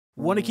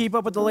Want to keep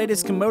up with the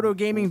latest Camodo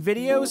gaming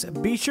videos?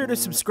 Be sure to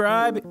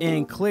subscribe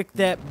and click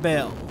that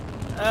bell.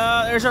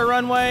 There's our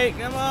runway.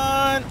 Come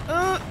on.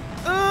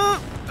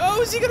 Oh,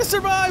 is he gonna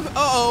survive?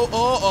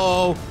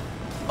 Oh,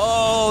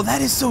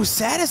 that is so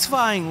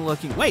satisfying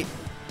looking. Wait.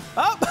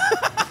 Oh.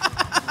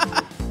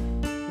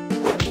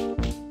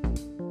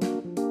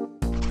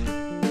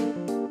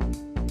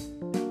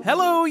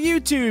 Hello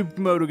YouTube,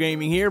 Camodo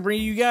Gaming here,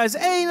 bringing you guys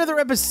another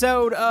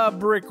episode of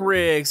Brick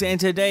Rigs, and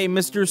today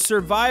Mr.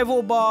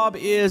 Survival Bob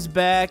is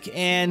back,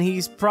 and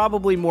he's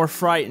probably more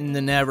frightened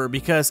than ever,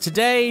 because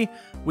today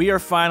we are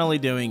finally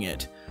doing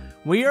it.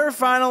 We are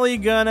finally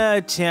gonna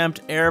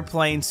attempt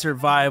airplane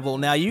survival.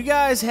 Now, you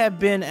guys have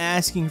been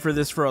asking for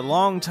this for a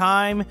long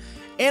time,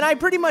 and I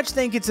pretty much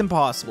think it's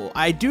impossible.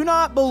 I do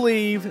not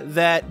believe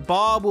that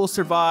Bob will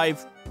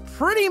survive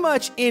pretty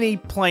much any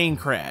plane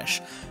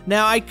crash.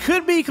 Now, I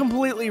could be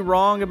completely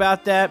wrong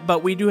about that,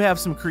 but we do have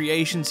some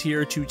creations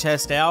here to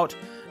test out.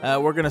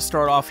 We're going to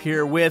start off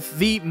here with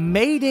the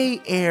Mayday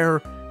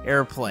Air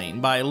airplane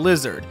by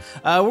Lizard.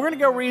 We're going to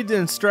go read the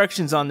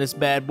instructions on this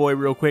bad boy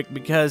real quick,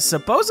 because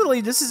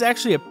supposedly this is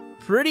actually a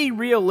pretty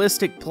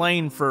realistic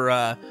plane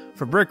for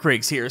Brick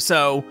Rigs here.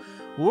 So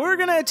we're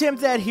going to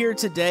attempt that here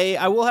today.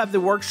 I will have the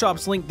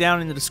workshops linked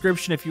down in the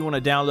description if you want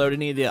to download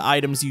any of the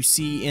items you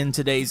see in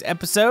today's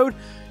episode.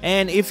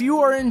 And if you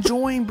are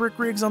enjoying Brick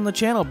Rigs on the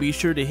channel, be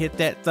sure to hit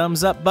that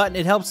thumbs up button.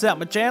 It helps out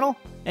my channel.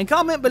 And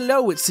comment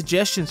below with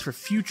suggestions for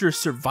future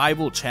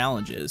survival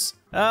challenges.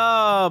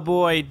 Oh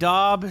boy,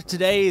 Dob,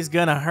 today is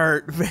gonna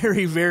hurt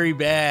very, very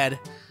bad.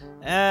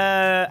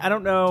 I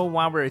don't know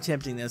why we're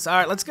attempting this.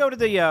 Alright, let's go to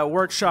the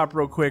workshop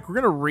real quick. We're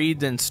gonna read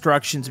the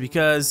instructions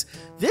because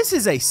this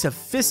is a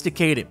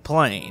sophisticated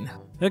plane.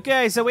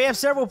 Okay, so we have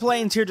several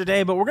planes here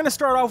today, but we're gonna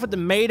start off with the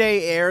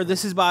Mayday Air.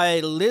 This is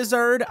by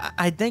Lizard.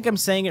 I think I'm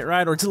saying it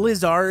right, or it's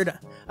Lizard.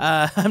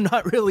 I'm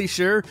not really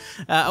sure.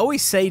 I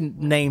always say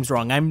names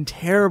wrong. I'm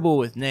terrible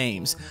with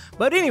names.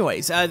 But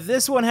anyways,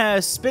 this one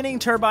has spinning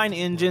turbine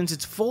engines.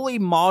 It's fully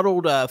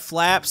modeled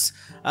flaps.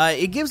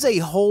 It gives a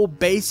whole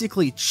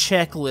basically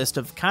checklist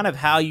of kind of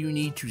how you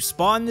need to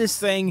spawn this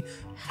thing,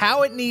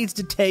 how it needs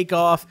to take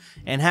off,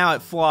 and how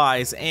it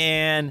flies.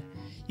 And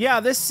yeah,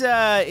 this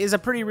is a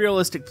pretty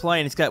realistic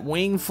plane. It's got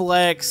wing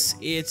flex.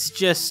 It's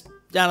just,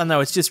 I don't know,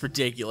 it's just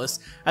ridiculous.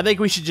 I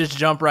think we should just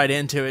jump right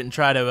into it and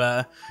try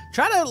to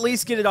at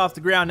least get it off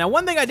the ground. Now,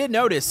 one thing I did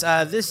notice,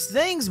 this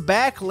thing's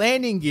back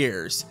landing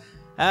gears.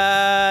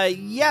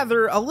 Yeah,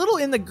 they're a little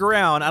in the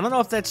ground. I don't know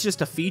if that's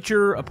just a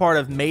feature, a part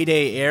of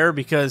Mayday Air,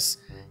 because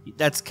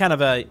that's kind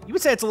of a, you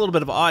would say it's a little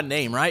bit of an odd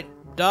name, right,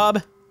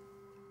 Dob?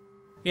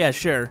 Yeah,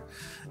 sure.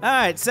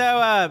 Alright,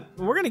 so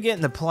we're gonna get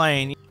in the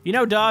plane. You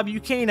know, Dob,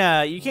 you can't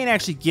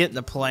actually get in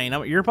the plane.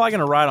 You're probably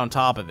gonna ride on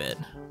top of it.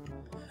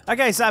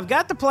 Okay, so I've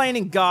got the plane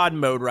in God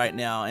mode right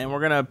now, and we're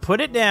gonna put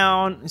it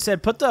down. It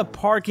said put the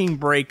parking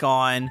brake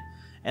on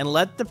and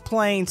let the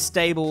plane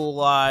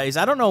stabilize.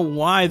 I don't know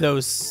why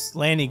those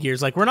landing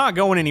gears, like, we're not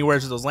going anywhere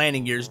with those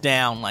landing gears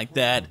down like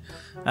that.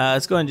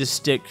 Let's go ahead and just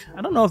stick.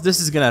 I don't know if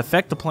this is gonna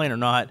affect the plane or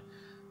not.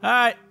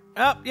 Alright,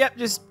 yep,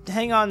 just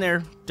hang on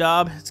there,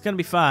 Dob. It's gonna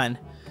be fine.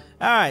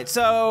 Alright,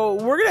 so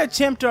we're going to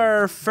attempt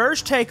our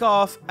first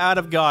takeoff out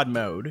of God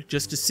mode,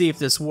 just to see if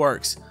this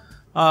works.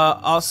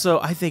 Also,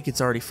 I think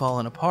it's already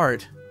fallen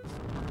apart.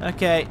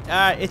 Okay,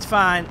 alright, it's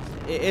fine.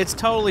 It's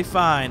totally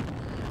fine.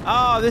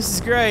 Oh, this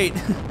is great.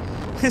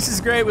 This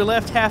is great, we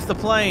left half the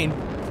plane.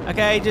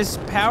 Okay,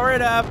 just power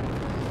it up.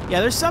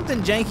 Yeah, there's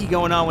something janky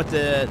going on with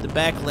the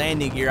back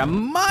landing gear. I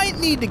might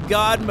need to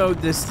God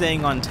mode this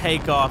thing on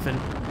takeoff, and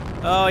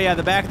oh yeah,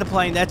 the back of the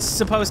plane, that's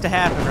supposed to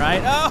happen,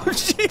 right? Oh,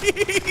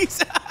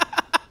 jeez!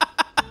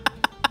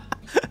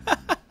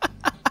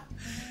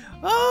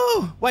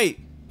 Oh, wait.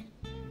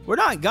 We're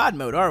not in God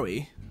mode, are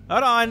we?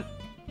 Hold on.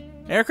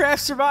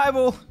 Aircraft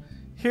survival.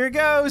 Here it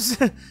goes.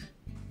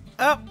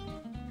 Oh,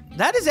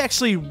 that is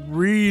actually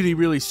really,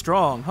 really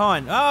strong. Hold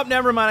on. Oh,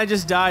 never mind. I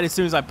just died as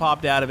soon as I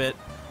popped out of it.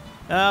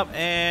 Oh,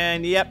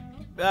 and yep.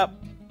 Oh,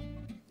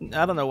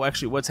 I don't know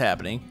actually what's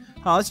happening.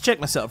 Oh, let's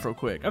check myself real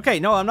quick. Okay,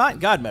 no, I'm not in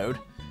God mode.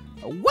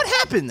 What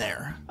happened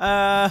there?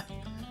 I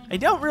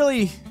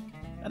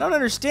don't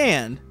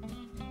understand.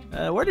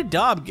 Where did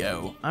Dob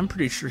go? I'm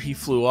pretty sure he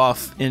flew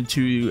off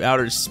into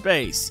outer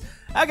space.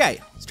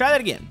 Okay, let's try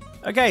that again.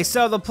 Okay,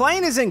 so the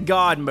plane is in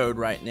God mode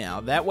right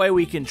now. That way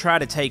we can try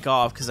to take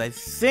off, because I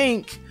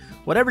think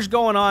whatever's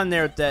going on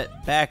there with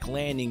that back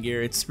landing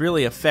gear, it's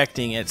really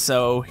affecting it.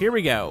 So here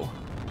we go.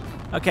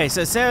 Okay,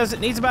 so it says it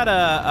needs about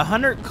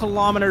 100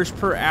 kilometers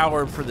per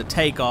hour for the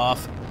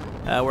takeoff.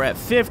 We're at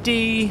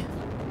 50,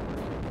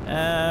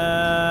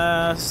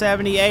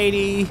 70,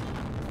 80.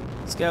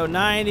 Let's go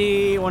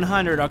 90,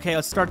 100. Okay,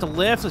 let's start the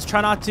lift. Let's try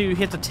not to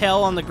hit the tail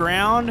on the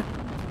ground.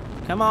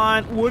 Come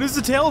on. What is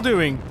the tail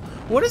doing?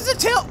 What is the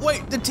tail?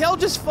 Wait, the tail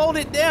just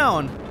folded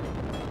down.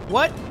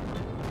 What?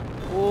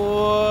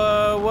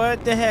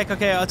 What the heck?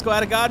 Okay, let's go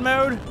out of God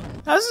mode.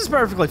 Now, this is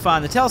perfectly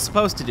fine. The tail's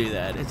supposed to do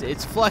that.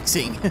 It's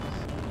flexing.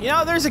 You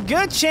know, there's a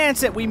good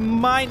chance that we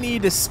might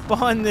need to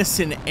spawn this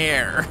in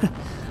air.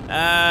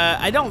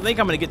 I don't think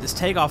I'm gonna get this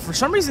takeoff. For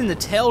some reason, the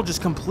tail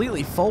just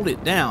completely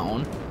folded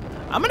down.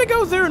 I'm gonna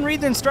go through and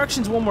read the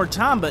instructions one more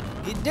time, but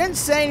it didn't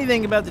say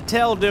anything about the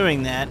tail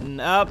doing that. And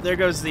there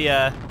goes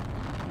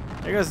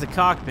the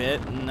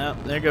cockpit, and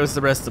there goes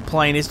the rest of the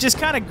plane. It's just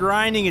kind of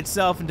grinding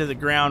itself into the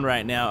ground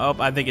right now. Oh,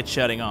 I think it's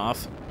shutting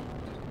off.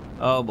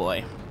 Oh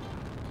boy.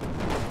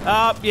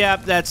 Oh, yeah,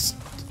 that's.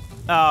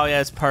 Oh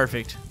yeah, it's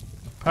perfect.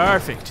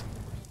 Perfect.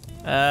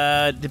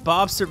 Did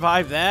Bob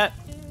survive that?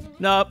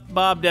 Nope,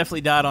 Bob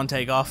definitely died on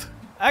takeoff.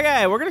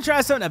 Okay, we're gonna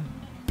try something a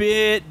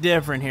bit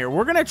different here.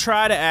 We're gonna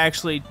try to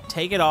actually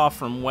take it off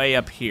from way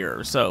up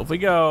here. So if we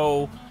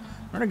go,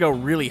 we're gonna go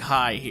really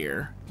high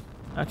here.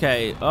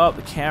 Okay, oh,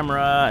 the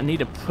camera, I need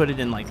to put it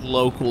in like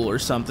local or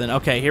something.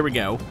 Okay, here we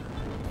go.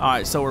 All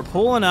right, so we're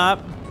pulling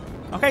up.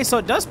 Okay, so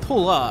it does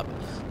pull up.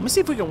 Let me see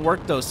if we can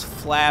work those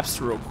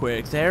flaps real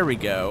quick. There we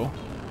go.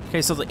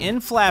 Okay, so the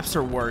end flaps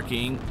are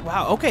working.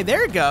 Wow, okay,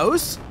 there it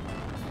goes.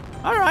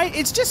 All right,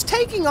 it's just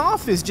taking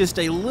off is just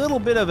a little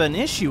bit of an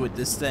issue with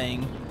this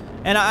thing.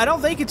 And I don't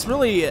think it's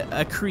really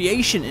a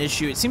creation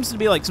issue. It seems to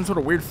be like some sort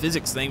of weird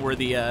physics thing where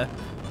the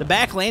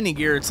back landing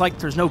gear, it's like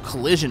there's no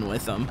collision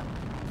with them.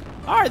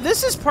 All right,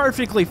 this is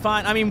perfectly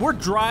fine. I mean, we're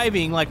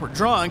driving like we're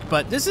drunk,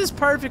 but this is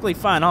perfectly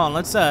fine. Hold on,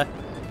 let's,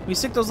 we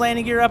stick those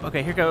landing gear up.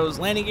 Okay, here goes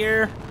landing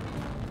gear.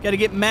 Gotta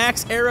get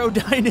max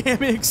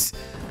aerodynamics.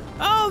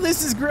 Oh,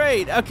 this is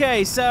great.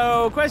 Okay,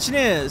 so question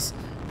is,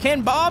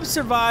 can Bob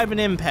survive an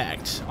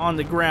impact on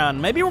the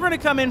ground? Maybe we're gonna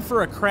come in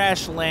for a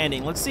crash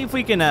landing. Let's see if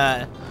we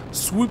can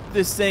swoop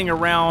this thing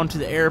around to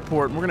the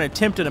airport. And we're gonna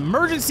attempt an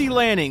emergency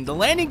landing. The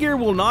landing gear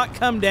will not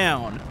come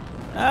down.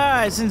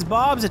 Alright, since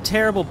Bob's a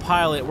terrible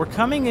pilot, we're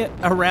coming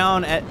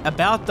around at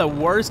about the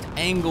worst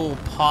angle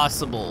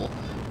possible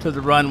to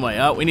the runway.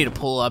 Oh, we need to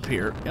pull up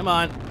here. Come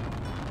on.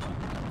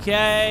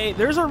 Okay,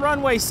 there's a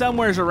runway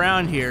somewheres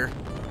around here.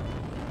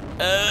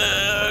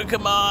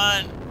 Come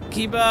on.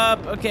 Keep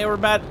up. Okay, we're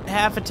about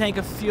half a tank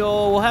of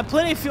fuel. We'll have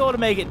plenty of fuel to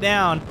make it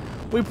down.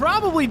 We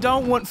probably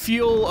don't want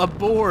fuel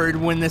aboard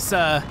when this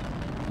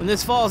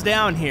falls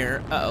down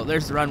here. Uh-oh,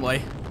 there's the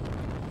runway.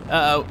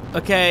 Uh-oh.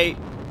 Okay,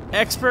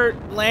 expert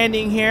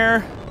landing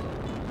here.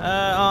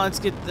 Let's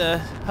get the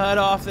HUD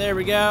off. There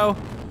we go.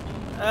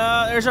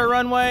 There's our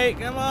runway.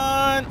 Come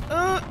on.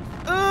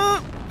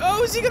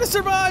 Oh, is he gonna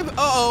survive?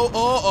 Uh-oh,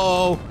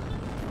 uh-oh.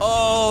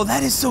 Oh,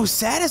 that is so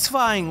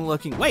satisfying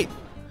looking. Wait.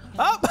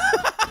 Oh.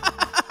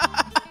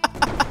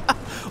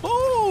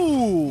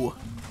 Ooh.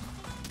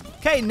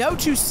 Okay, note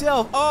to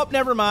self. Oh,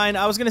 never mind.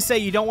 I was gonna say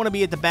you don't want to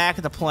be at the back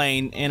of the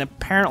plane, and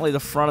apparently the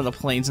front of the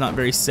plane's not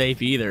very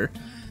safe either.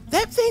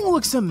 That thing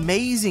looks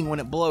amazing when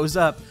it blows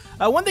up.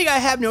 One thing I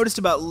have noticed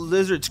about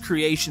Lizard's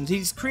creations,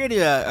 he's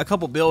created a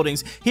couple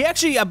buildings. He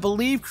actually, I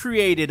believe,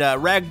 created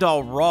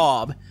Ragdoll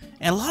Rob,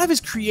 and a lot of his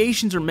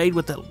creations are made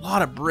with a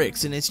lot of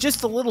bricks, and it's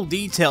just the little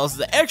details,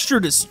 the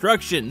extra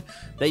destruction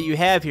that you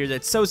have here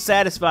that's so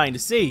satisfying to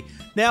see.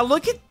 Now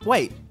look at,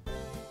 wait.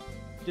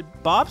 Did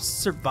Bob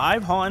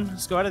survive? Hold on,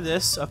 let's go out of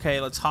this.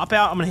 Okay, let's hop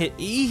out. I'm gonna hit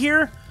E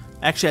here.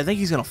 Actually, I think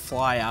he's gonna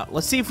fly out.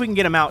 Let's see if we can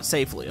get him out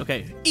safely.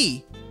 Okay,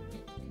 E.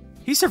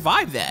 He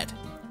survived that.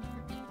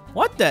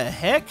 What the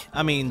heck?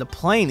 I mean, the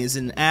plane is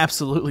in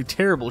absolutely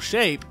terrible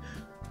shape,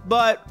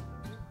 but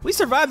we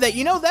survived that.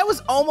 You know, that was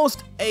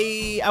almost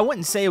I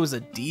wouldn't say it was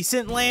a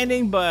decent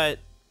landing, but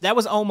that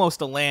was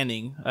almost a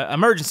landing,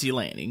 emergency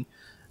landing,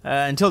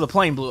 until the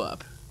plane blew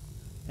up.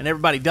 And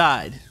everybody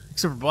died,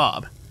 except for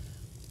Bob.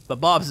 But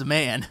Bob's the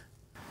man.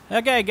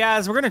 Okay,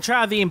 guys, we're going to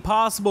try the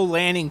impossible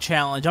landing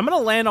challenge. I'm going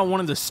to land on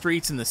one of the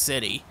streets in the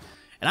city.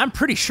 And I'm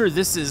pretty sure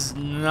this is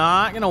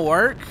not going to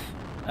work.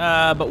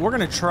 But we're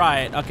going to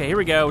try it. Okay, here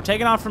we go.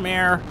 Taking off from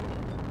air.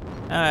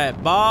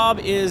 Alright, Bob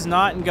is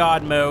not in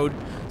God mode.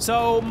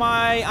 So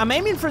I'm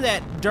aiming for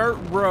that dirt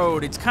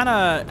road. It's kind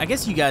of, I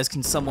guess you guys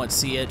can somewhat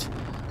see it.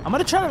 I'm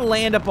going to try to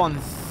land up on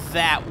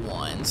that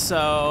one.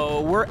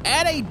 So we're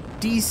at a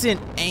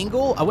decent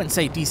angle. I wouldn't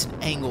say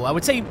decent angle. I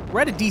would say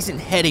we're at a decent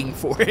heading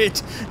for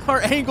it.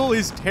 Our angle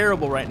is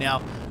terrible right now.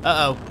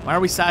 Uh-oh. Why are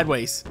we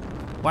sideways?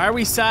 Why are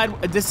we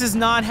This is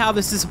not how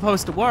this is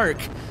supposed to work.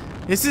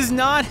 This is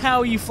not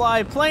how you fly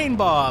a plane,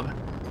 Bob.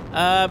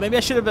 Maybe I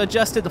should have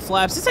adjusted the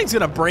flaps. This thing's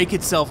gonna break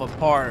itself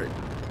apart.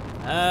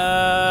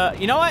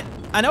 You know what?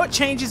 I know it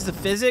changes the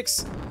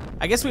physics.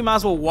 I guess we might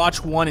as well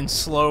watch one in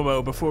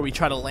slow-mo before we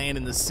try to land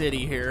in the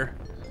city here.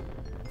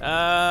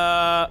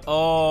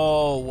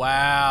 Oh,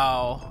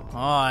 wow. Hold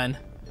on.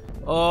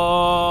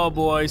 Oh,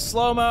 boy.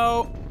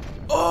 Slow-mo.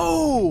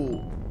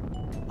 Oh!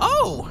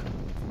 Oh!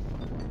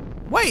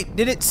 Wait,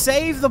 did it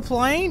save the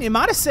plane? It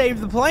might have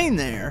saved the plane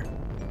there.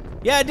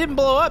 Yeah, it didn't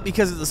blow up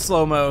because of the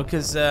slow-mo,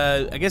 because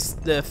I guess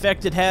the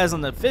effect it has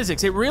on the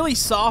physics, it really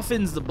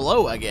softens the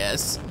blow, I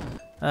guess.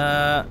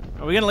 Are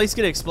we gonna at least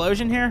get an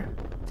explosion here?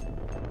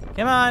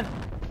 Come on.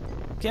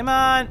 Come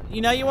on.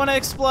 You know you want to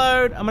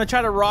explode. I'm gonna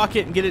try to rock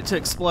it and get it to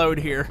explode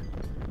here.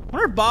 I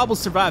wonder if Bob will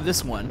survive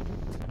this one.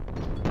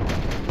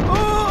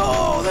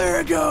 Oh, there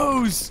it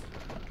goes.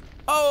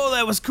 Oh,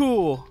 that was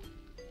cool.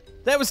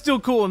 That was still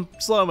cool in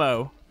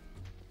slow-mo.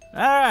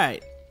 All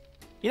right.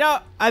 You know,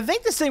 I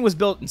think this thing was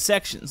built in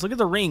sections. Look at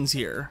the rings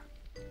here.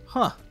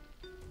 Huh.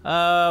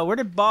 Where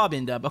did Bob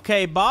end up?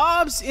 Okay,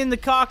 Bob's in the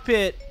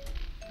cockpit,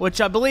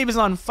 which I believe is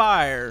on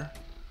fire.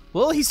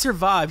 Will he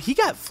survive? He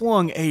got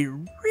flung a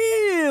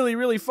really,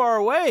 really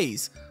far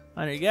ways.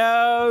 There he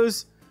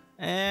goes.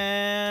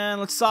 And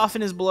let's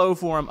soften his blow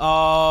for him.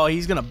 Oh,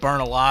 he's gonna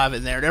burn alive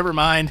in there. Never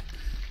mind.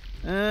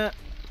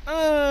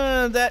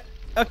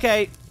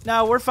 Okay,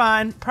 no, we're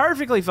fine.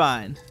 Perfectly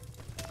fine.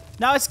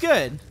 No, it's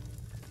good.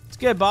 It's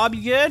good. Bob,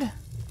 you good?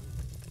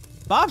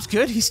 Bob's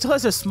good. He still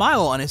has a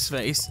smile on his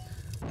face.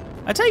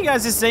 I tell you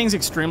guys, this thing's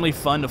extremely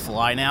fun to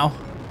fly now.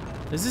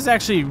 This is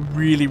actually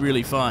really,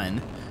 really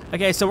fun.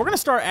 Okay, so we're gonna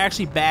start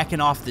actually backing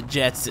off the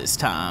jets this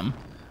time.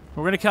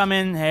 We're gonna come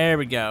in. There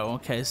we go.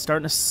 Okay,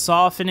 starting to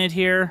soften it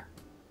here.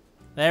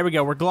 There we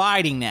go. We're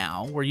gliding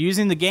now. We're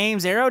using the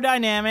game's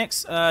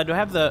aerodynamics. Do I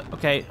have the...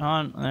 Okay,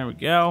 on. There we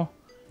go.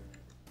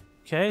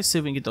 Okay, see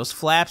if we can get those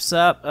flaps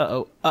up.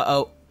 Uh-oh.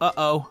 Uh-oh.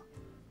 Uh-oh.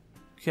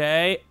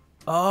 Okay.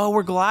 Oh,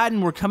 we're gliding.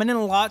 We're coming in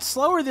a lot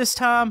slower this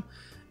time.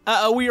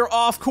 Uh-oh, we are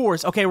off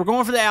course. Okay, we're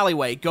going for the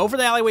alleyway. Go for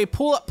the alleyway.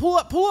 Pull up, pull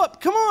up, pull up.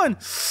 Come on.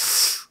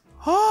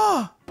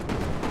 Oh.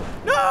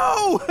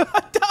 No!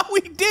 I thought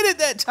we did it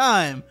that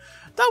time.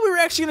 I thought we were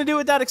actually going to do it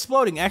without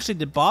exploding. Actually,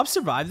 did Bob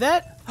survive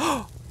that?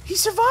 Oh, he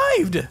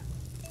survived.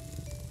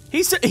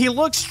 He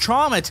looks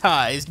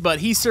traumatized, but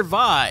he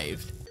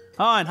survived.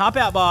 On, hop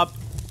out, Bob.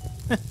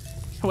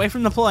 Away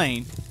from the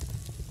plane.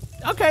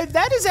 Okay,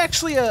 that is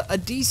actually a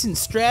decent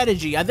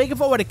strategy. I think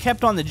if I would have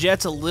kept on the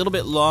jets a little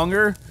bit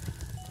longer,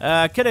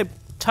 I could have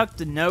tucked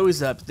the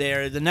nose up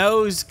there. The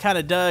nose kind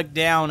of dug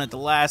down at the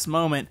last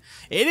moment.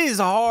 It is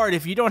hard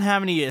if you don't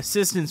have any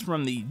assistance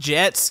from the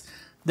jets.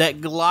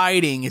 That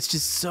gliding, it's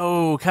just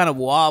so kind of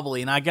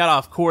wobbly, and I got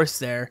off course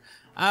there.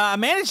 I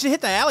managed to hit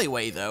the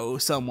alleyway, though,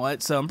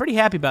 somewhat, so I'm pretty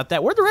happy about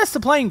that. Where'd the rest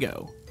of the plane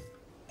go?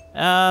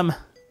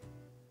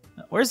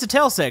 Where's the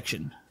tail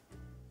section?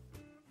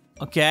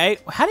 Okay,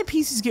 how did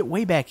pieces get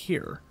way back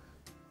here?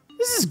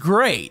 This is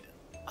great.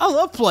 I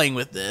love playing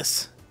with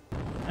this.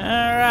 All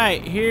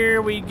right,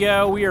 here we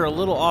go. We are a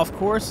little off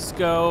course. Let's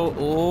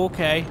go.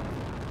 Okay.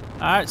 All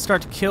right,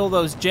 start to kill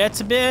those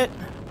jets a bit.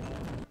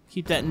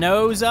 Keep that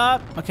nose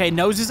up. Okay,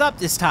 nose is up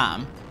this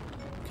time.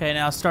 Okay,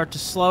 now start to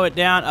slow it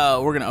down.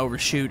 Oh, we're gonna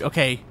overshoot.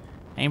 Okay,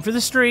 aim for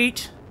the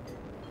street.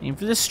 Aim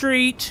for the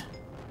street.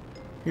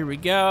 Here we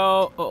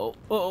go. Oh,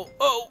 oh,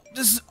 oh!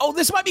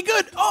 This might be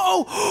good.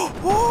 Oh,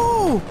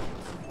 oh,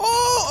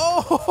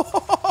 oh,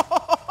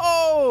 oh,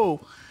 oh!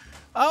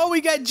 Oh,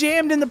 we got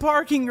jammed in the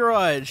parking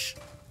garage.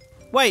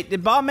 Wait,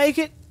 did Bob make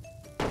it?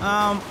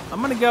 I'm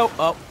gonna go.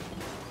 Oh,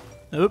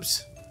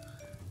 oops.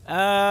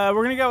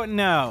 We're gonna go.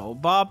 No,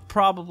 Bob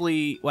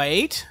probably.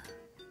 Wait.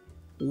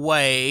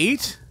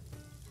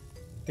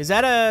 Is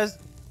that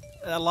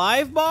a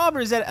live Bob,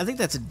 or is that? I think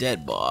that's a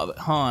dead Bob.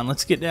 Hold on,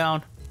 let's get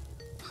down.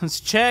 Let's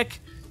check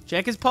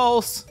his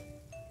pulse.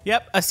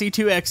 Yep, I see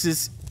 2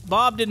 X's.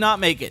 Bob did not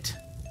make it.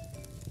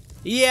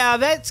 Yeah,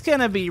 that's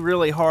gonna be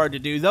really hard to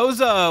do.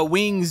 Those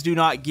wings do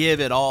not give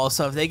at all,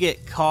 so if they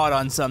get caught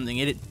on something,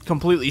 it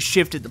completely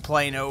shifted the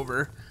plane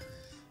over.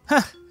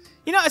 Huh.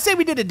 You know, I say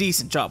we did a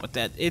decent job with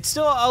that. It's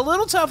still a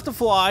little tough to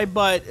fly,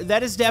 but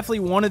that is definitely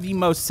one of the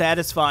most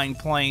satisfying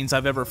planes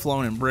I've ever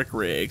flown in brick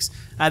rigs.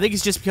 I think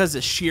it's just because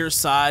of the sheer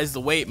size,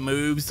 the way it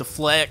moves, the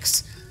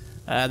flex.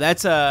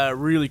 That's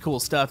really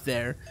cool stuff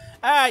there.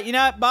 Alright, you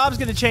know what? Bob's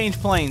going to change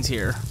planes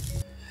here.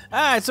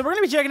 Alright, so we're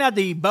going to be checking out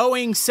the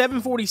Boeing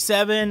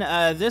 747.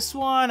 This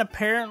one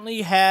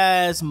apparently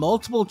has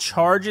multiple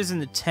charges in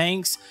the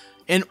tanks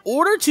in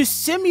order to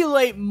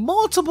simulate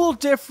multiple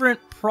different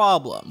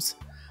problems.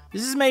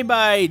 This is made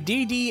by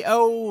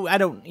DDO, I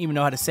don't even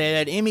know how to say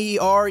that, MERESE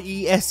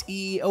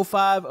 050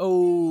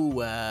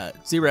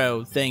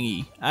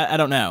 thingy. I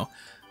don't know.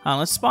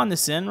 Let's spawn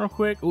this in real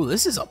quick. Ooh,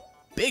 this is a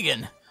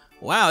biggin'.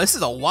 Wow, this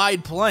is a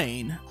wide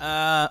plane.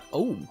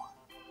 Oh,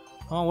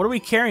 what are we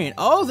carrying?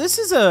 Oh, this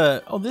is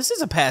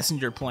a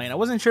passenger plane. I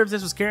wasn't sure if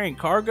this was carrying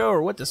cargo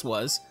or what this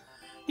was.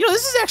 You know,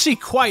 this is actually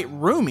quite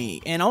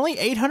roomy and only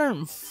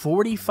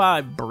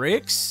 845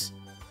 bricks.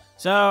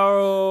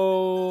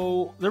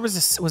 So, there was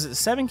it the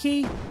 7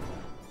 key?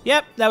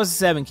 Yep, that was the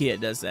 7 key that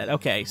does that.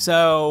 Okay,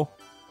 so,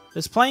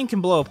 this plane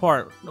can blow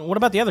apart. What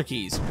about the other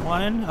keys?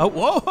 1, oh,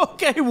 whoa,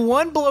 okay,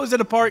 1 blows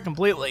it apart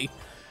completely.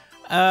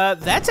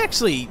 That's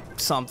actually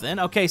something.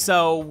 Okay,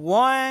 so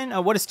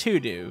 1, what does 2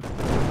 do?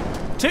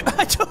 2,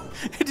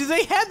 do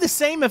they have the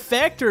same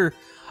effect, or?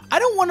 I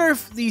don't wonder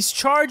if these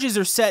charges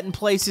are set in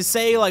place to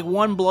say, like,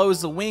 1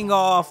 blows the wing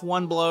off,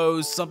 1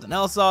 blows something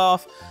else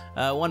off.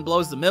 1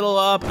 blows the middle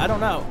up. I don't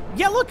know.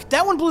 Yeah, look,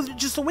 that one blew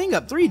just the wing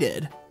up. 3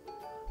 did.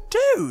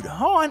 Dude,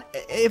 hold on.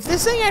 If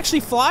this thing actually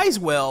flies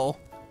well,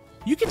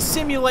 you can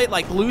simulate,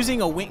 like,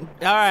 losing a wing.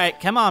 All right,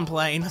 come on,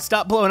 plane.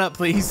 Stop blowing up,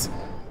 please.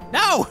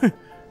 No!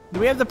 Do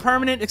we have the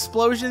permanent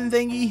explosion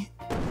thingy?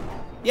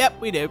 Yep,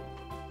 we do.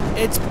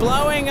 It's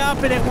blowing up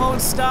and it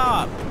won't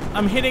stop.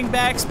 I'm hitting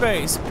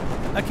backspace.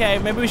 Okay,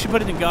 maybe we should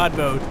put it in God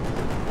mode.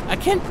 I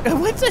can't.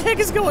 What the heck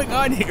is going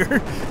on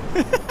here?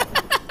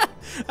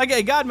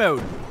 Okay, God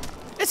mode.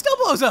 It still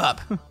blows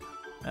up.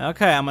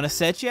 Okay, I'm gonna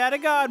set you out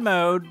of God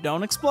mode.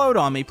 Don't explode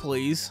on me,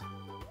 please.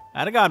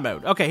 Out of God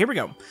mode. Okay, here we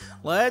go.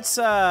 Let's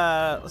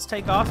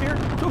take off here.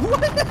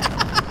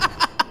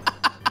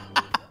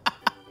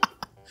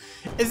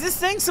 Is this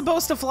thing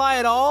supposed to fly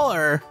at all,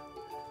 or?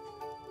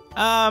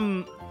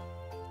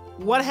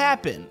 What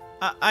happened?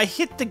 I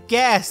hit the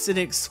gas and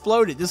it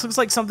exploded. This looks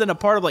like something a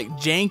part of like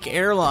Jank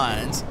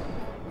Airlines.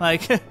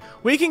 Like,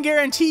 we can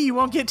guarantee you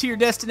won't get to your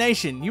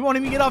destination. You won't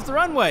even get off the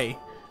runway.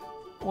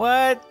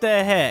 What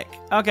the heck?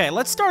 Okay,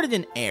 let's start it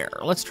in air.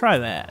 Let's try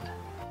that.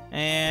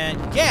 And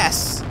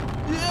yes!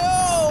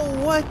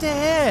 Yo, what the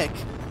heck?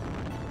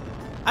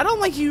 I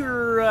don't think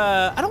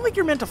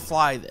you're meant to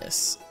fly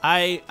this.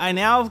 I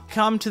now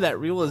come to that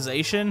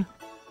realization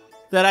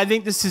that I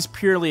think this is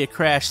purely a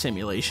crash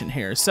simulation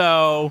here.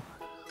 So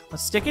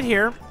let's stick it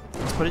here.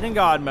 Let's put it in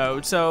God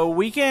mode. So what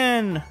we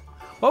can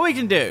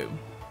do,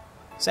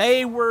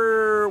 say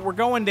we're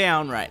going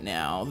down right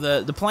now.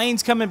 The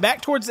plane's coming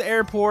back towards the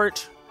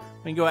airport.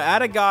 We can go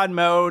out of God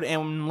mode,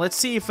 and let's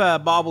see if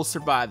Bob will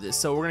survive this.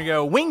 So we're gonna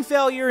go wing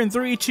failure in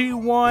 3, 2,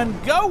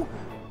 1, go! All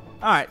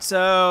right,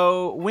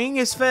 so wing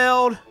has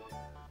failed.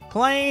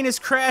 Plane is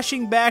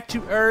crashing back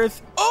to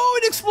Earth. Oh,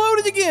 it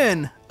exploded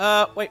again!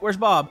 Wait, where's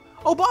Bob?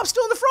 Oh, Bob's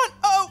still in the front!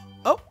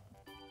 Oh!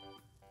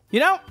 You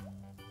know,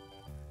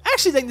 I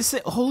actually think this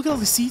thing, oh, look at all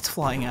the seats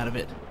flying out of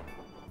it.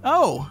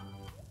 Oh.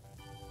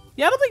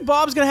 Yeah, I don't think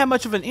Bob's gonna have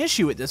much of an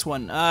issue with this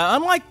one.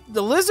 Unlike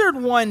the lizard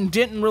one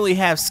didn't really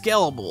have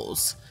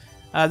skellables.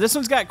 This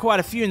one's got quite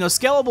a few, and those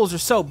skellables are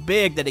so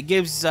big that it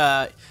gives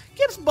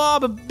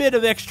Bob a bit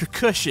of extra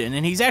cushion,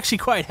 and he's actually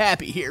quite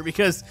happy here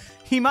because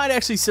he might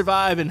actually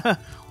survive and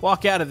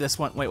walk out of this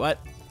one. Wait, what?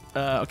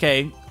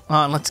 Okay, hold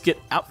on, let's get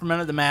out from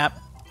under the map.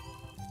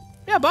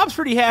 Yeah, Bob's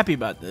pretty happy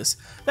about this.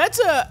 That's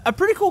a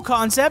pretty cool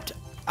concept.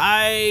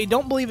 I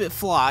don't believe it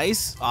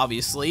flies,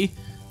 obviously,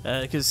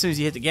 because as soon as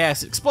you hit the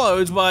gas, it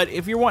explodes, but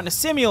if you're wanting to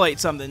simulate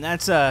something,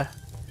 that's not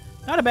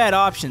a bad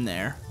option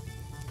there.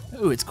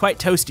 Ooh, it's quite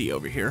toasty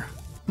over here.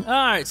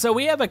 Alright, so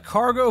we have a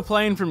cargo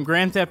plane from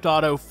Grand Theft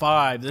Auto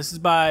 5. This is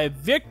by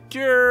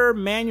Victor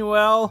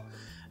Manuel.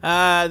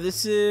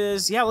 This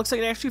is, yeah, it looks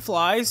like it actually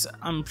flies.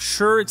 I'm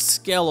sure it's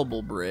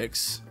scalable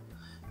bricks.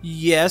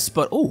 Yes,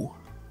 but, oh,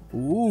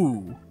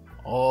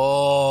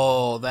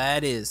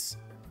 that is,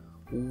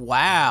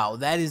 wow,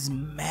 that is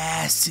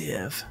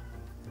massive.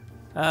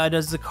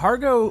 Does the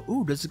cargo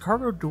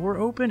door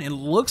open? It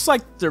looks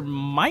like there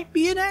might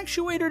be an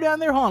actuator down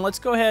there. Hold on, let's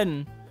go ahead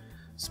and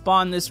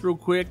spawn this real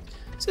quick.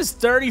 This is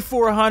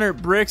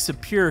 3,400 bricks of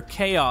pure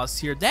chaos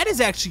here. That is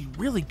actually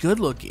really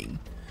good looking.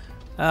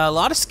 A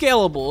lot of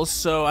scalables,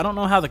 so I don't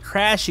know how the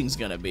crashing's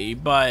gonna be,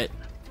 but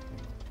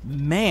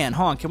man,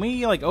 hold on, can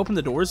we like open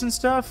the doors and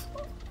stuff?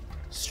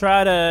 Let's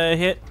try to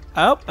hit,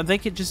 oh, I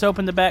think it just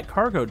opened the back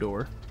cargo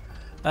door.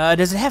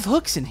 Does it have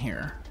hooks in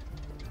here?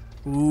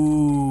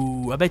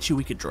 Ooh, I bet you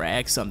we could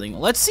drag something.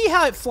 Let's see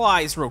how it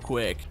flies real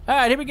quick. All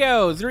right, here we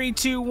go. 3,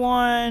 2,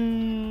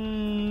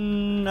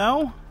 1,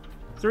 no?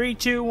 3,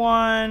 2,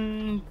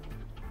 1,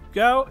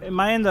 go. Am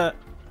I in the,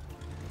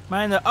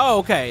 oh,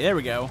 okay, there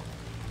we go.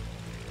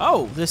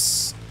 Oh,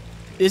 this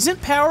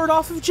isn't powered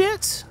off of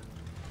jets?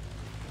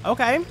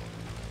 Okay.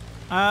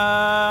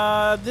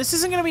 This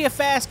isn't gonna be a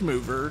fast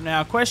mover.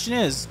 Now, question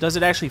is, does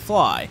it actually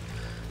fly?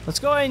 Let's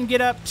go ahead and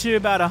get up to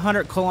about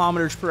 100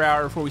 kilometers per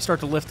hour before we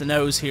start to lift the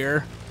nose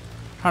here.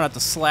 Try not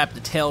to slap the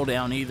tail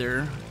down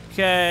either.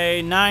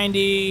 Okay,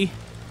 90.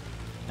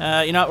 You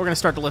know what, we're gonna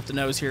start to lift the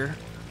nose here.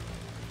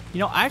 You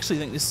know, I actually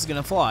think this is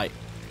gonna fly.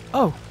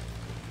 Oh.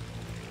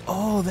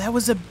 Oh, that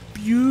was a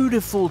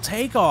beautiful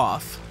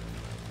takeoff.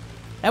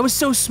 That was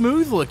so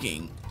smooth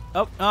looking.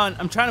 Oh,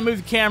 I'm trying to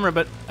move the camera,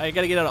 but I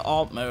gotta get out of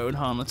alt mode.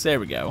 Hold on, there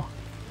we go.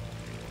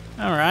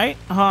 Alright,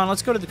 hold on,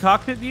 let's go to the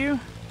cockpit view.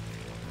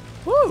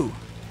 Woo!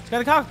 It's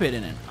got a cockpit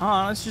in it. Hold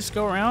on, let's just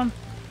go around.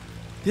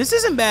 This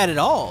isn't bad at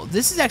all.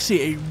 This is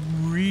actually a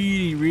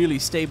really, really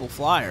stable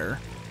flyer.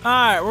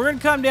 Alright, we're going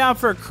to come down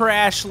for a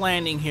crash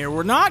landing here.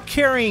 We're not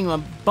carrying a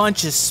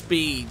bunch of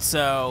speed,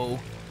 so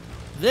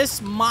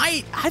this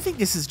might, I think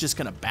this is just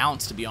going to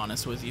bounce, to be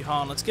honest with you.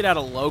 Hold on, let's get out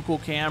of local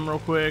cam real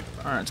quick.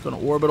 Alright, let's go to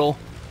orbital.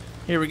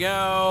 Here we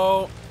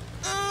go.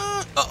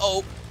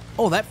 Uh-oh.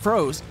 Oh, that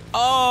froze.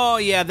 Oh,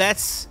 yeah,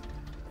 that's,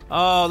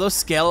 oh,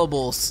 those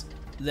scalables,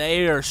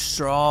 they are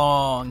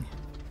strong.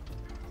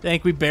 I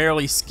think we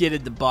barely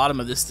skidded the bottom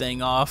of this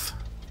thing off.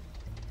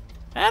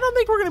 I don't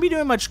think we're going to be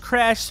doing much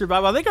crash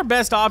survival. I think our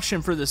best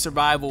option for the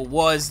survival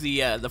was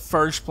the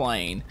first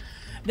plane.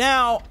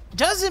 Now,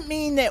 doesn't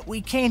mean that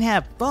we can't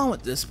have fun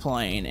with this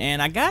plane,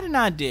 and I got an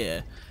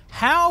idea.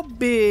 How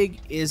big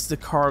is the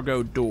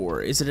cargo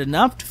door? Is it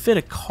enough to fit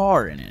a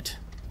car in it?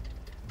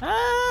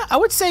 I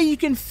would say you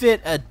can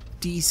fit a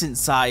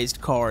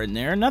decent-sized car in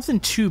there. Nothing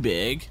too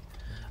big.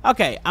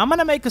 Okay, I'm going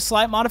to make a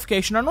slight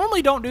modification. I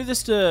normally don't do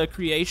this to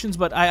creations,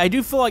 but I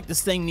do feel like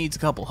this thing needs a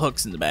couple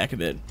hooks in the back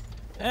of it.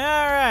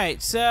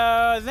 Alright, so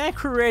I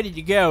think we're ready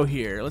to go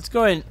here. Let's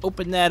go ahead and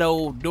open that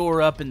old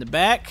door up in the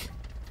back.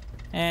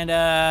 And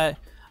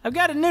I've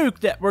got a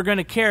nuke that we're going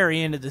to carry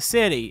into the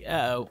city.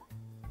 Uh-oh.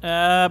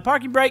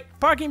 Parking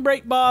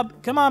brake,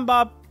 Bob. Come on,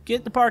 Bob.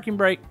 Get the parking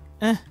brake.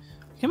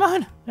 Come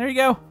on. There you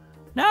go.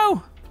 No.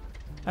 All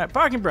right,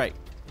 parking brake.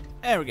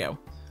 There we go.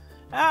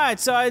 All right,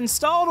 so I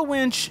installed a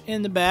winch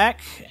in the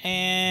back,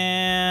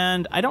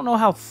 and I don't know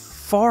how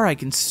far I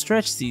can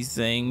stretch these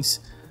things.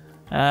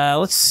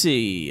 Let's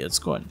see. Let's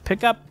go ahead and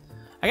pick up.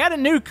 I got a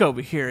nuke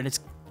over here, and it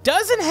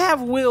doesn't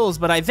have wheels,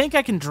 but I think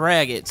I can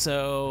drag it,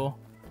 so...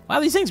 Wow,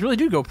 these things really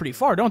do go pretty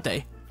far, don't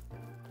they?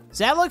 Does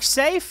that look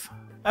safe?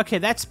 Okay,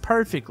 that's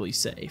perfectly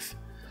safe.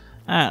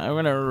 Alright, I'm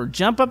gonna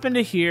jump up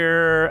into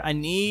here. I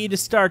need to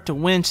start to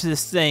winch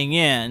this thing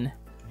in.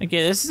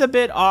 Okay, this is a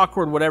bit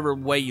awkward whatever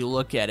way you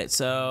look at it.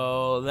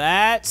 So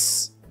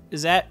that's...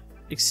 Is that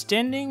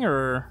extending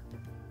or...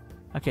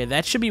 Okay,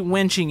 that should be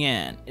winching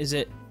in. Is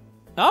it...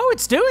 Oh,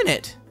 it's doing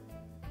it!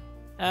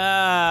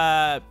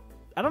 I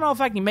don't know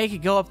if I can make it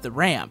go up the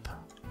ramp.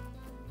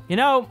 You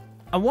know,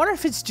 I wonder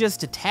if it's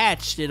just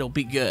attached, it'll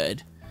be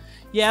good.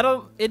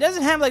 Yeah, it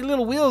doesn't have like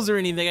little wheels or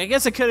anything. I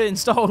guess I could have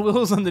installed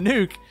wheels on the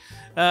nuke.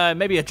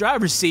 Maybe a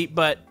driver's seat,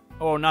 but...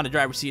 Or not a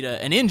driver's seat,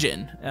 an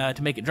engine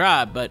to make it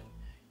drive, but...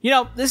 You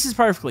know, this is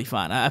perfectly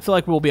fine. I feel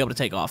like we'll be able to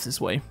take off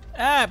this way.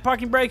 Alright,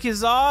 parking brake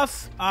is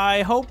off.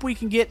 I hope we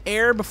can get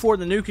air before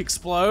the nuke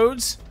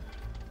explodes.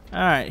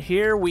 Alright,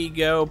 here we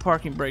go.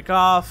 Parking brake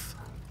off.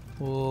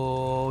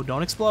 Oh,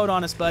 don't explode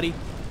on us, buddy.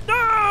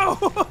 No!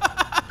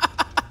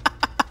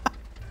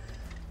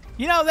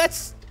 You know,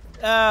 that's...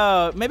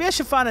 maybe I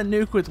should find a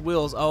nuke with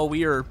wheels. Oh,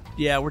 we're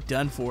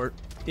done for it.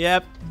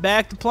 Yep,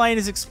 back the plane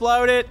has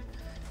exploded.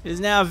 It is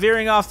now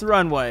veering off the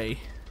runway.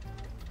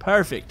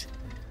 Perfect.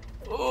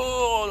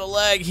 Oh, the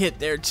lag hit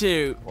there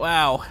too.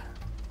 Wow.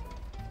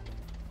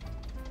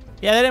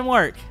 Yeah, that didn't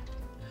work.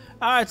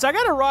 Alright, so I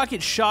got a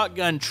rocket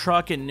shotgun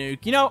truck and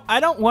nuke. You know, I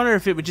don't wonder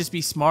if it would just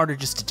be smarter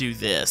just to do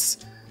this.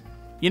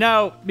 You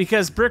know,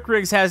 because Brick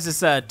Rigs has this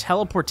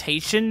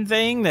teleportation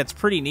thing that's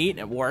pretty neat and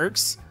it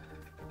works.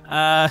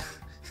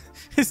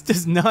 This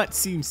does not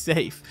seem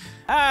safe.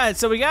 Alright,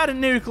 so we got a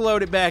nuke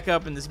loaded back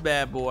up in this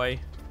bad boy.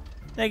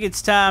 I think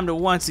it's time to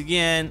once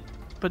again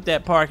put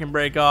that parking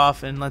brake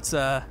off and let's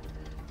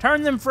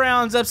turn them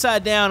frowns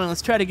upside down and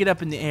let's try to get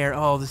up in the air.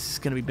 Oh, this is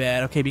gonna be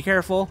bad. Okay, be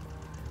careful.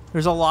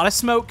 There's a lot of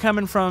smoke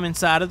coming from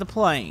inside of the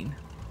plane.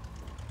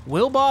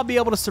 Will Bob be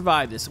able to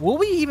survive this? Will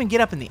we even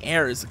get up in the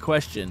air is the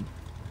question.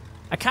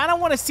 I kind of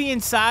want to see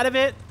inside of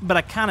it, but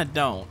I kind of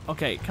don't.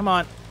 Okay, come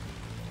on.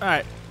 All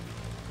right.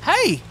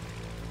 Hey!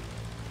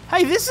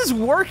 Hey, this is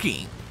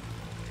working.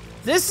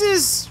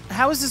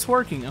 How is this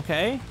working?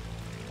 Okay.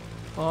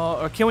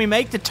 Or can we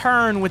make the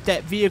turn with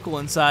that vehicle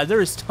inside? There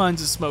is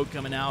tons of smoke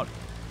coming out.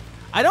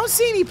 I don't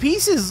see any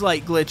pieces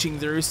like glitching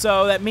through,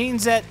 so that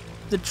means that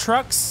the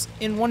truck's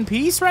in one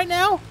piece right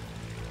now?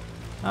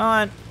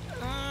 Come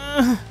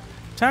on.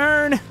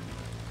 Turn.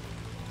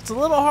 It's a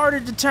little harder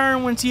to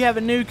turn once you have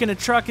a nuke and a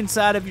truck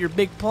inside of your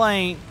big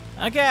plane.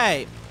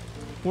 Okay.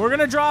 We're going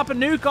to drop a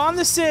nuke on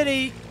the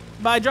city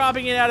by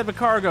dropping it out of a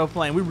cargo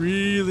plane. We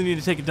really need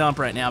to take a dump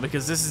right now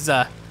because this is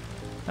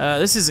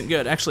this isn't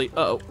good. Actually,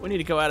 we need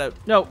to go out of...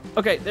 No.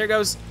 Okay, there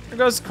goes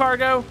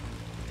cargo.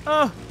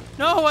 Oh.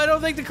 No, I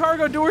don't think the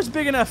cargo door is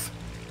big enough.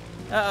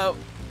 Uh-oh.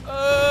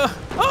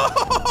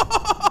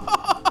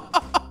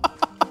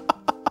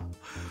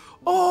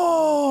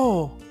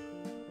 Oh!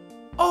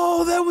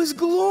 Oh, that was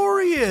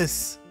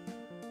glorious!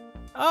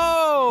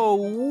 Oh,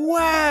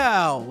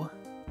 wow!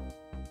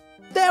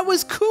 That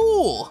was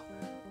cool!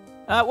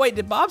 Wait,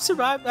 did Bob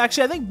survive?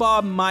 Actually, I think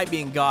Bob might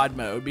be in God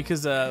mode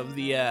because of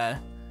the,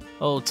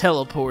 old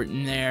teleport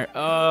in there.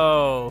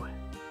 Oh.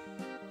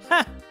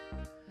 Ha!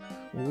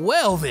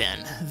 Well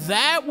then,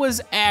 that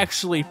was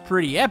actually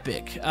pretty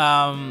epic.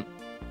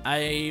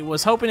 I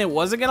was hoping it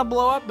wasn't gonna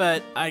blow up,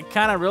 but I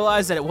kind of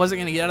realized that it wasn't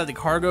gonna get out of the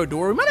cargo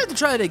door. We might have to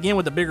try that again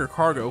with a bigger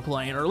cargo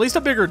plane, or at least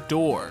a bigger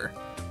door.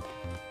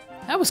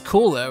 That was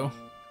cool though.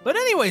 But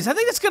anyways, I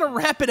think that's gonna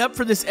wrap it up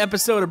for this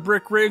episode of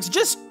Brick Rigs.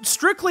 Just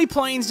strictly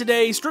planes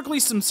today, strictly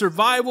some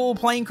survival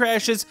plane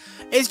crashes.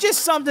 It's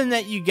just something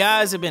that you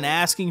guys have been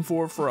asking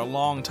for a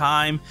long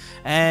time,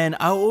 and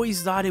I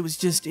always thought it was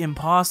just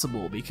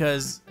impossible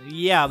because,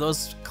 yeah,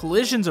 those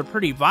collisions are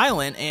pretty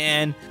violent,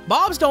 and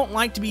Bobs don't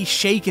like to be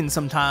shaken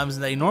sometimes,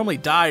 and they normally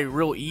die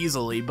real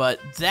easily, but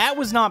that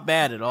was not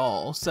bad at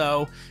all.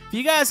 So, if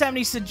you guys have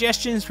any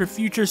suggestions for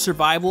future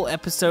survival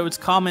episodes,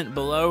 comment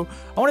below.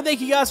 I want to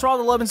thank you guys for all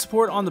the love and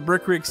support on the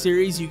Brick Rig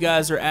series. You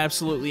guys are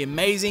absolutely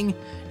amazing,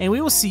 and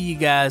we will see you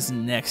guys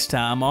next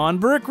time on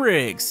Brick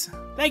Rigs.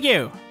 Thank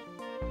you.